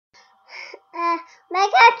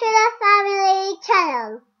Welcome to the family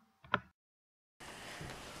channel.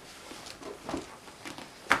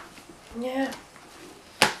 Yeah.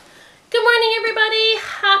 Good morning, everybody.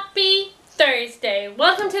 Happy Thursday.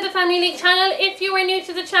 Welcome to the Family League channel. If you are new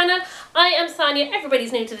to the channel, I am Sonia.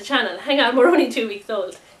 Everybody's new to the channel. Hang on, we're only 2 weeks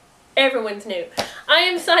old. Everyone's new. I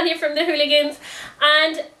am Sonia from the Hooligans,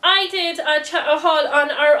 and I did a haul on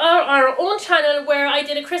our own channel where I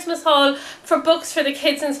did a Christmas haul for books for the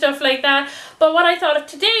kids and stuff like that. But what I thought of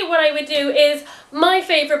today, what I would do is my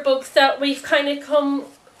favourite books that we've kind of come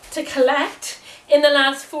to collect in the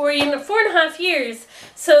last 4.5 years.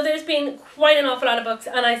 So there's been quite an awful lot of books,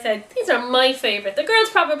 and I said these are my favourite. The girls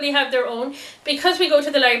probably have their own because we go to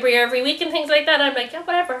the library every week and things like that. I'm like, yeah,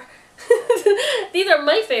 whatever. These are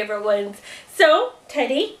my favourite ones. So,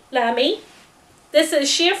 Teddy, Lammy. This is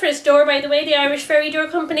Siofra's Door, by the way, the Irish Fairy Door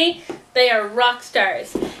Company. They are rock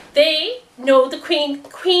stars. They know the Queen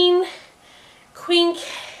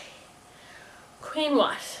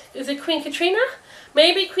what? Is it Queen Katrina?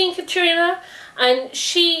 Maybe Queen Katrina. And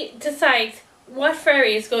she decides what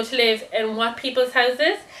fairies go to live in what people's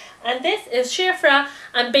houses. And this is Siofra,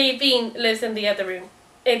 and Baveen lives in the other room.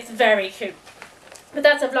 It's very cute. But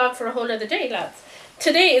that's a vlog for a whole other day, lads.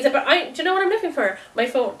 Today is about, do you know what I'm looking for? My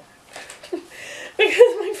phone.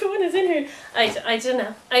 Because my phone is in here. I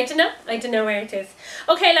don't know where it is.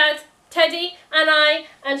 Okay, lads. Teddy and I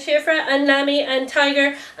and Siofra and Lammy and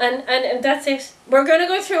Tiger and that's it. We're going to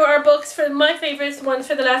go through our books for my favourite ones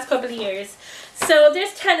for the last couple of years. So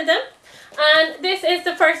there's 10 of them. And this is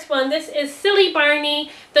the first one. This is Silly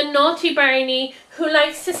Barney, the naughty Barney, who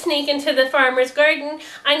likes to sneak into the farmer's garden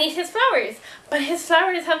and eat his flowers. But his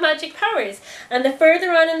flowers have magic powers. And the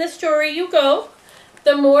further on in the story you go,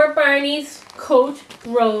 the more Barney's coat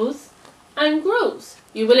grows and grows.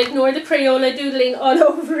 You will ignore the Crayola doodling all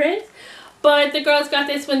over it. But the girls got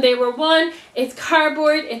this when they were 1. It's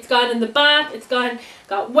cardboard, it's gone in the bath,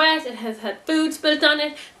 got wet, it has had food spilt on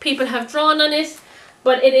it, people have drawn on it.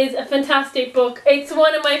 But it is a fantastic book. It's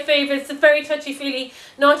one of my favourites. It's very touchy-feely.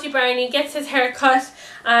 Naughty Barney gets his hair cut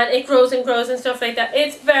and it grows and grows and stuff like that.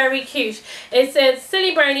 It's very cute. It says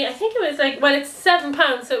Silly Barney. I think it was like, well, it's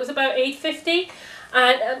 £7, so it was about $8.50.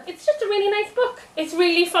 And it's just a really nice book. It's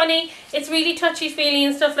really funny. It's really touchy-feely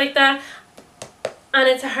and stuff like that. And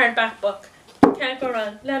it's a hardback book. Can't go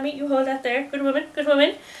wrong. Lammy, you hold that there. Good woman. Good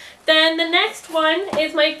woman. Then the next one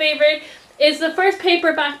is my favourite. Is the first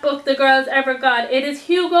paperback book the girls ever got. It is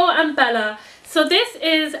Hugo and Bella. So this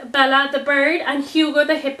is Bella the bird and Hugo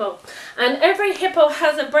the hippo. And every hippo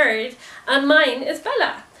has a bird, and mine is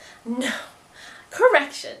Bella. No.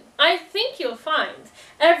 Correction. I think you'll find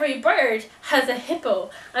every bird has a hippo,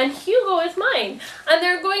 and Hugo is mine. And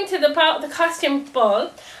they're going to the costume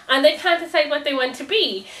ball, and they can't decide what they want to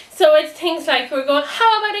be. So it's things like, we're going,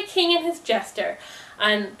 how about a king and his jester?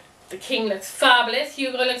 And the king looks fabulous,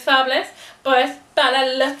 Hugo looks fabulous, but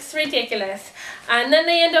Bella looks ridiculous. And then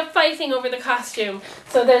they end up fighting over the costume.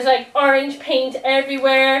 So there's like orange paint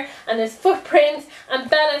everywhere, and there's footprints, and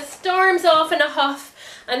Bella storms off in a huff,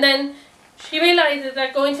 and then she realises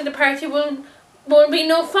that going to the party won't be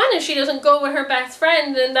no fun if she doesn't go with her best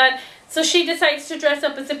friend, and that so she decides to dress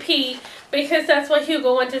up as a pea because that's what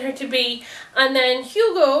Hugo wanted her to be. And then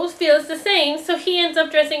Hugo feels the same, so he ends up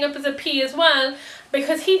dressing up as a pea as well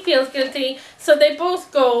because he feels guilty. So they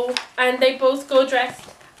both go, and they both go dressed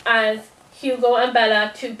as Hugo and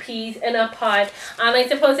Bella, 2 peas in a pod. And I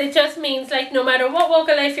suppose it just means, like, no matter what walk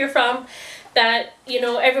of life you're from, that, you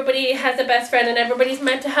know, everybody has a best friend, and everybody's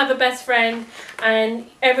meant to have a best friend, and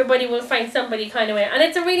everybody will find somebody kind of way. And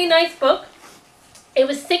it's a really nice book. It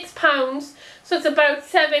was £6, so it's about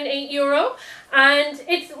 €7-8. And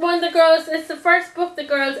it's one of the girls, it's the first book the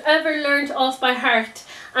girls ever learned off by heart.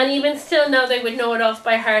 And even still now they would know it off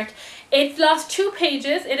by heart. It's lost 2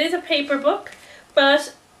 pages. It is a paper book,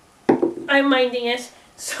 but I'm minding it,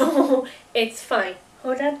 so it's fine.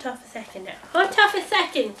 Hold on tough a second now. Hold tough a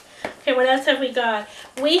second. Okay, what else have we got?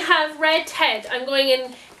 We have Red Ted. I'm going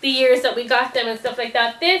in the years that we got them and stuff like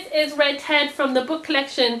that. This is Red Ted from the book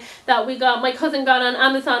collection that we got. My cousin got on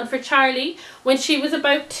Amazon for Charlie when she was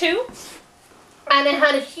about 2. And it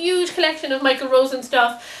had a huge collection of Michael Rosen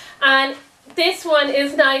stuff. And this one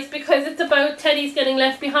is nice because it's about Teddy's getting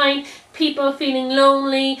left behind, people feeling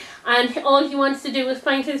lonely, and all he wants to do is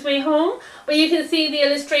find his way home. But you can see the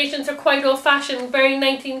illustrations are quite old-fashioned, very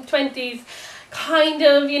 1920s. Kind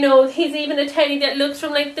of, you know, he's even a Teddy that looks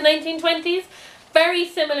from like the 1920s. Very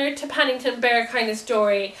similar to Paddington Bear kind of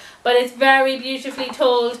story, but it's very beautifully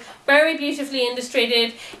told, very beautifully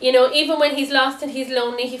illustrated. You know, even when he's lost and he's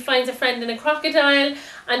lonely, he finds a friend in a crocodile,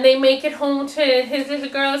 and they make it home to his little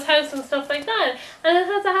girl's house and stuff like that. And it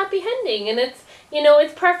has a happy ending, and it's You know,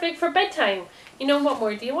 it's perfect for bedtime. You know, what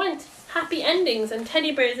more do you want? Happy endings and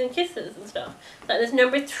teddy bears and kisses and stuff. That is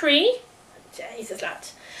number 3. Jesus, lad.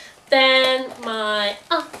 Then my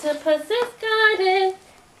octopus's garden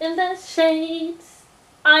in the shades.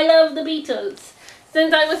 I love the Beatles.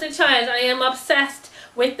 Since I was a child, I am obsessed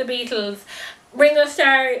with the Beatles. Ringo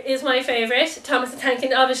Starr is my favourite. Thomas the Tank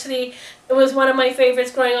Engine obviously was one of my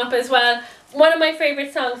favourites growing up as well. One of my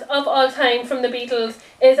favourite songs of all time from the Beatles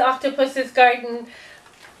is Octopus's Garden.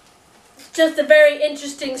 Just a very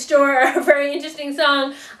interesting story, a very interesting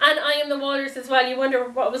song. And I Am the Walrus as well. You wonder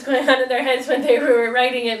what was going on in their heads when they were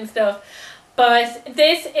writing it and stuff. But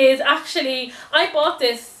this is actually, I bought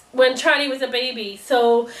this when Charlie was a baby.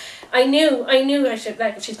 So I knew I should,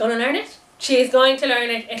 like, she's going to learn it. She's going to learn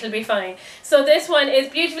it, it'll be fine. So this one is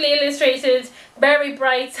beautifully illustrated, very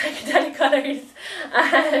bright psychedelic colours,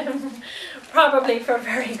 probably for a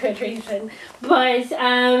very good reason. But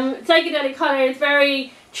psychedelic colours,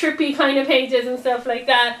 very trippy kind of pages and stuff like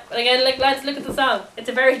that. But again, like, lads, look at the song. It's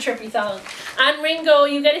a very trippy song. And Ringo,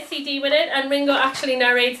 you get a CD with it, and Ringo actually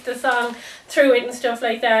narrates the song through it and stuff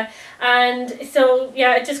like that. And so,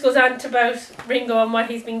 yeah, it just goes on to about Ringo and what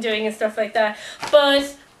he's been doing and stuff like that.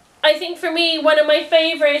 But I think for me, one of my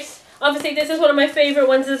favourites, obviously this is one of my favourite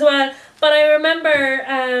ones as well, but I remember,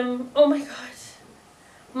 oh my god,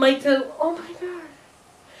 Michael, oh my god,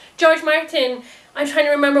 George Martin, I'm trying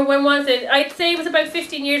to remember when was it, I'd say it was about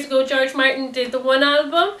 15 years ago. George Martin did the one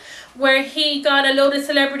album where he got a load of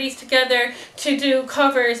celebrities together to do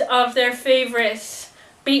covers of their favourite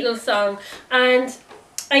Beatles song, and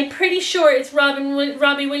I'm pretty sure it's Robin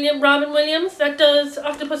Williams that does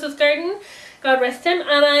Octopus's Garden, God rest him,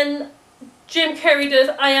 and then Jim Carrey does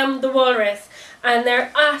I Am the Walrus, and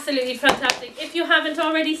they're absolutely fantastic. If you haven't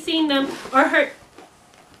already seen them or heard,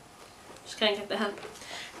 just can't get the help.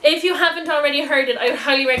 If you haven't already heard it, I would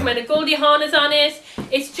highly recommend it. Goldie Hawn is on it.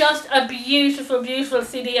 It's just a beautiful, beautiful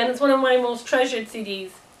CD, and it's one of my most treasured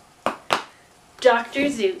CDs. Dr.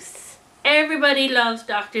 Seuss. Everybody loves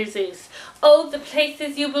Dr. Seuss. Oh, the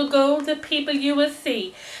places you will go, the people you will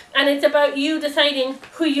see. And it's about you deciding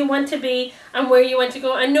who you want to be and where you want to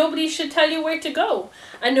go. And nobody should tell you where to go.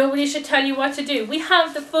 And nobody should tell you what to do. We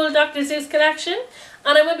have the full Dr. Seuss collection.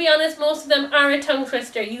 And I will be honest, most of them are a tongue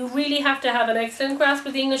twister. You really have to have an excellent grasp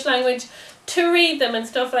of the English language to read them and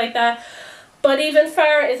stuff like that. But even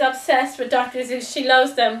Farah is obsessed with Dr. Seuss. She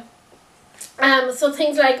loves them. So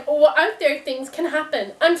things like, oh, out there things can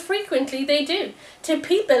happen, and frequently they do, to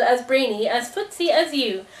people as brainy, as footsie as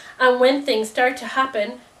you. And when things start to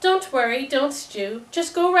happen, don't worry, don't stew,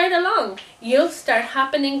 just go right along. You'll start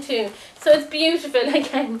happening too. So it's beautiful.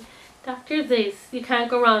 Again, Dr. Seuss, you can't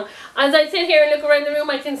go wrong. As I sit here and look around the room,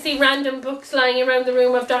 I can see random books lying around the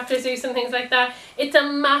room of Dr. Seuss and things like that. It's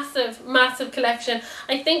a massive, massive collection.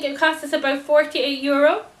 I think it cost us about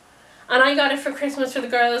 €48. And I got it for Christmas for the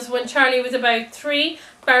girls when Charlie was about 3.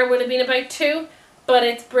 Bar would have been about 2. But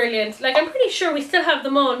it's brilliant. Like, I'm pretty sure we still have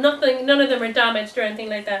them all. None of them are damaged or anything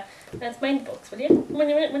like that. Let's mind the books, will you? When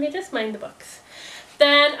you just mind the books.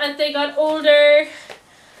 Then, as they got older,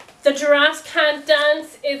 The Giraffes Can't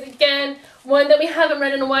Dance is, again, one that we haven't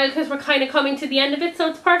read in a while because we're kind of coming to the end of it. So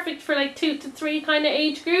it's perfect for like 2 to 3 kind of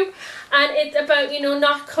age group. And it's about, you know,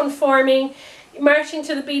 not conforming, marching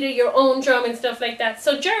to the beat of your own drum and stuff like that.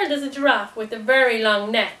 So Gerald is a giraffe with a very long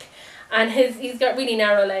neck, and he's got really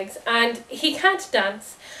narrow legs, and he can't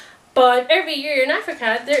dance. But every year in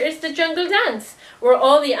Africa there is the jungle dance where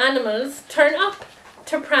all the animals turn up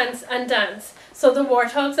to prance and dance. So the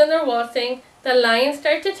warthogs and their waltzing, the lions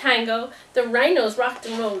start to tango, the rhinos rocked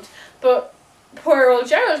and rolled. But poor old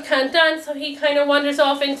Gerald can't dance, so he kind of wanders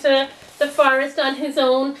off into the forest on his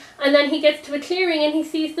own, and then he gets to a clearing and he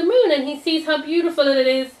sees the moon, and he sees how beautiful it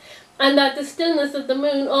is, and that the stillness of the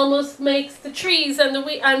moon almost makes the trees and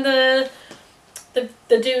the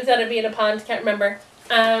dudes that are being a pond, can't remember,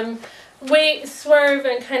 swerve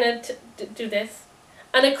and kind of do this.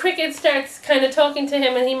 And a cricket starts kind of talking to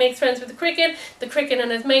him, and he makes friends with the cricket. The cricket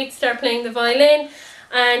and his mates start playing the violin,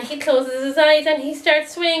 and he closes his eyes and he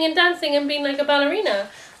starts swaying and dancing and being like a ballerina.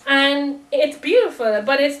 And it's beautiful,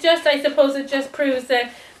 but it's just, I suppose it just proves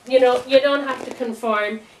that, you know, you don't have to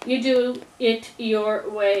conform. You do it your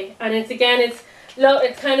way. And it's, again, it's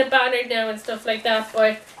kind of battered now and stuff like that,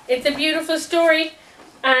 but it's a beautiful story.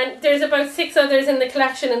 And there's about 6 others in the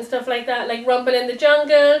collection and stuff like that, like Rumble in the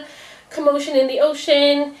Jungle, Commotion in the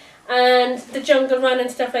Ocean, and The Jungle Run and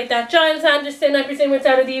stuff like that. Giles Anderson, I presume it's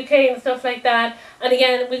out of the UK and stuff like that. And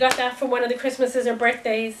again, we got that for one of the Christmases or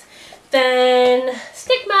birthdays. Then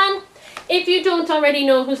Stickman. If you don't already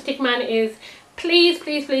know who Stickman is, please,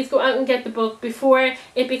 please, please go out and get the book before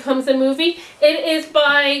it becomes a movie. It is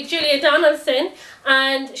by Julia Donaldson,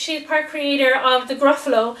 and she's part creator of the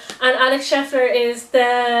Gruffalo, and Alex Scheffler is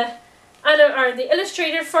the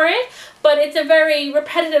illustrator for it. But it's a very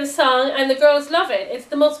repetitive song, and the girls love it. It's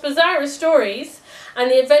the most bizarre stories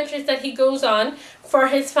and the adventures that he goes on for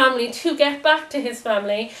his family to get back to his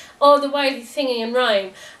family, all the while he's singing in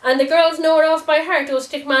rhyme. And the girls know it off by heart. Oh,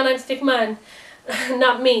 stick man, I'm stick man.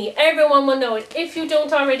 Not me. Everyone will know it. If you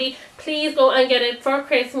don't already, please go and get it for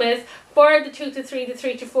Christmas, for the 2 to 3, the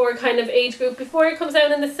 3 to 4 kind of age group, before it comes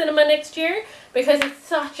out in the cinema next year, because it's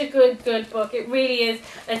such a good book. It really is.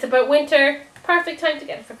 It's about winter. Perfect time to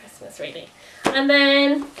get it for Christmas, really. And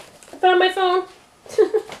then I found my phone.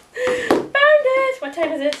 Found it. What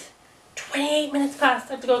time is it? 28 minutes past.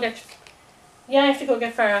 I have to go get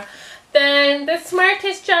Farah. Then The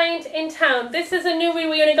Smartest Giant in Town. This is a new one.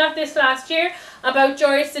 We only got this last year, about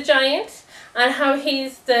George the Giant and how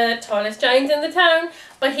he's the tallest giant in the town,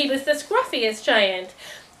 but he was the scruffiest giant.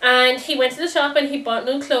 And he went to the shop and he bought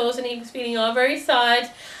new clothes, and he was feeling all very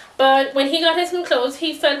sad. But when he got his new clothes,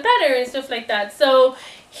 he felt better and stuff like that. So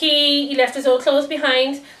he left his old clothes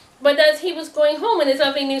behind. But as he was going home in his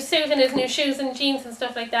lovely new suit and his new shoes and jeans and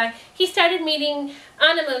stuff like that, he started meeting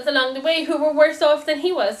animals along the way who were worse off than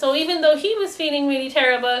he was. So even though he was feeling really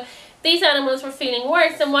terrible, these animals were feeling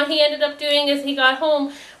worse. And what he ended up doing as he got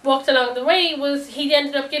home, walked along the way, was he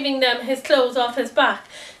ended up giving them his clothes off his back.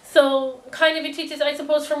 So kind of it teaches, I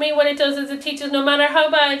suppose for me, what it does is it teaches no matter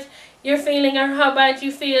how bad you're feeling or how bad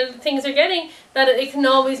you feel things are getting, that it can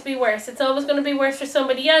always be worse. It's always going to be worse for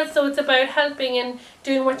somebody else, so it's about helping and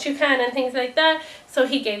doing what you can and things like that. So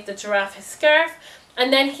he gave the giraffe his scarf,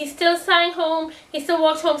 and then he still sang home, he still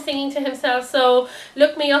walked home singing to himself. So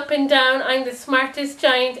look me up and down, I'm the smartest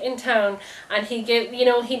giant in town. And he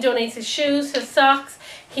he donates his shoes, his socks,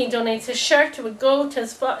 he donates his shirt to a goat, a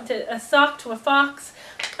sock to a fox.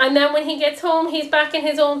 And then when he gets home, he's back in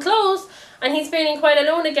his own clothes, and he's feeling quite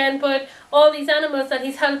alone again, but all these animals that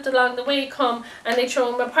he's helped along the way come and they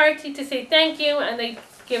throw him a party to say thank you, and they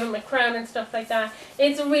give him a crown and stuff like that.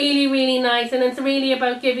 It's really, really nice, and it's really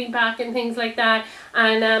about giving back and things like that,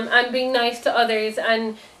 and being nice to others,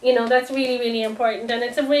 and that's really, really important, and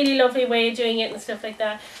it's a really lovely way of doing it and stuff like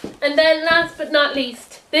that. And then last but not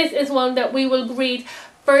least, this is one that we will read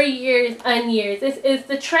for years and years. This is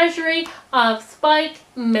The Treasury of Spike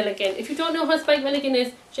Milligan. If you don't know who Spike Milligan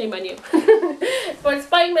is, shame on you. But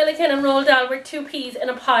Spike Milligan and Roald Dahl were two peas in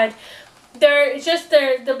a pod. They're just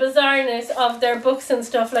the bizarreness of their books and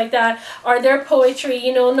stuff like that, or their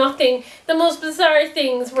poetry, nothing, the most bizarre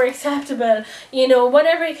things were acceptable.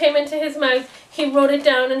 Whatever came into his mouth, he wrote it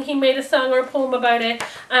down and he made a song or a poem about it.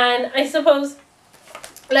 And I suppose,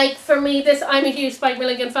 like for me, I'm a huge Spike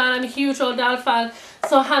Milligan fan, I'm a huge Roald Dahl fan.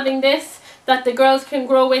 So having this that the girls can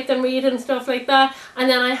grow with and read and stuff like that, and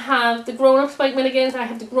then I have the grown-up Spike Milligans, I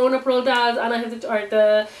have the grown-up Roald Dahls, and I have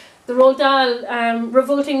the Roald Dahl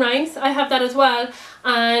Revolting Rhymes. I have that as well,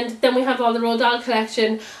 and then we have all the Roald Dahl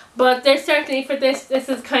collection. But there's certainly for this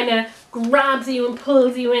is kind of grabs you and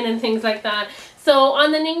pulls you in and things like that. So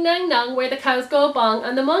on the Ning Nang Nong, where the cows go bong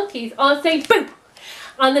and the monkeys all say boo.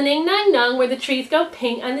 On the Ning Nang Nong, where the trees go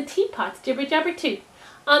ping and the teapots jibber jabber too.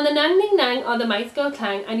 On the Nang Ning Nang, all the mice go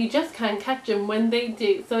clang, and you just can't catch them when they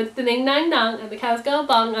do. So it's the Ning Nang Nong, and the cows go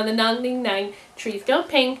bong, and the Nang Ning Nang, trees go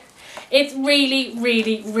ping. It's really,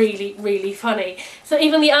 really, really, really funny. So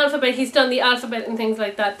even the alphabet, he's done the alphabet and things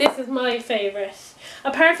like that. This is my favourite.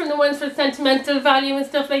 Apart from the ones for sentimental value and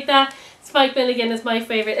stuff like that, Spike Milligan is my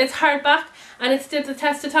favourite. It's hardback, and it stood the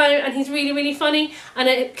test of time, and he's really, really funny, and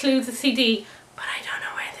it includes a CD. But I don't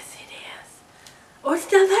know where the CD is. Oh, it's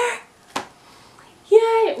still there?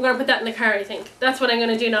 Yay! I'm going to put that in the car, I think. That's what I'm going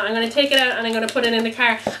to do now. I'm going to take it out and I'm going to put it in the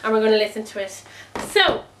car and we're going to listen to it.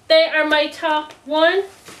 So, they are my top 1,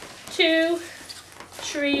 2,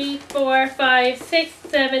 3, 4, 5, 6,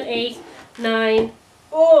 7, 8, 9.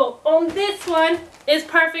 Oh, on this one is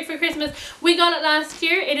perfect for Christmas. We got it last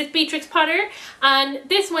year. It is Beatrix Potter, and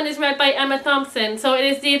this one is read by Emma Thompson. So it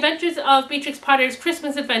is The Adventures of Beatrix Potter's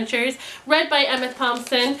Christmas Adventures, read by Emma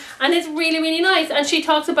Thompson, and it's really, really nice. And she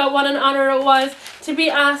talks about what an honour it was to be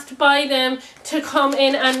asked by them to come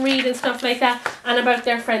in and read and stuff like that, and about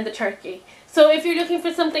their friend the turkey. So if you're looking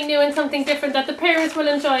for something new and something different that the parents will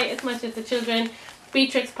enjoy as much as the children,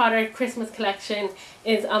 Beatrix Potter Christmas Collection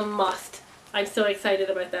is a must. I'm so excited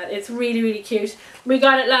about that. It's really, really cute. We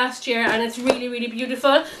got it last year and it's really, really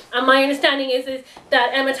beautiful. And my understanding is that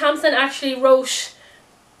Emma Thompson actually wrote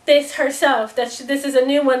this herself. This is a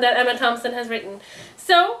new one that Emma Thompson has written.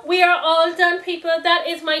 So we are all done, people. That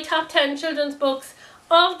is my top 10 children's books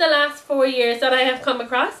of the last 4 years that I have come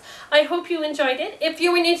across. I hope you enjoyed it. If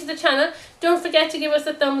you were new to the channel, don't forget to give us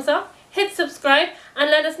a thumbs up. hit subscribe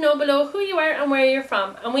and let us know below who you are and where you're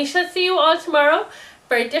from. And we shall see you all tomorrow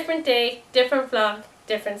for a different day, different vlog,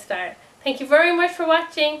 different start. Thank you very much for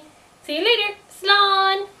watching. See you later.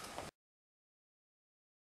 Slán!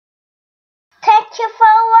 Thank you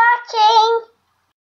for watching.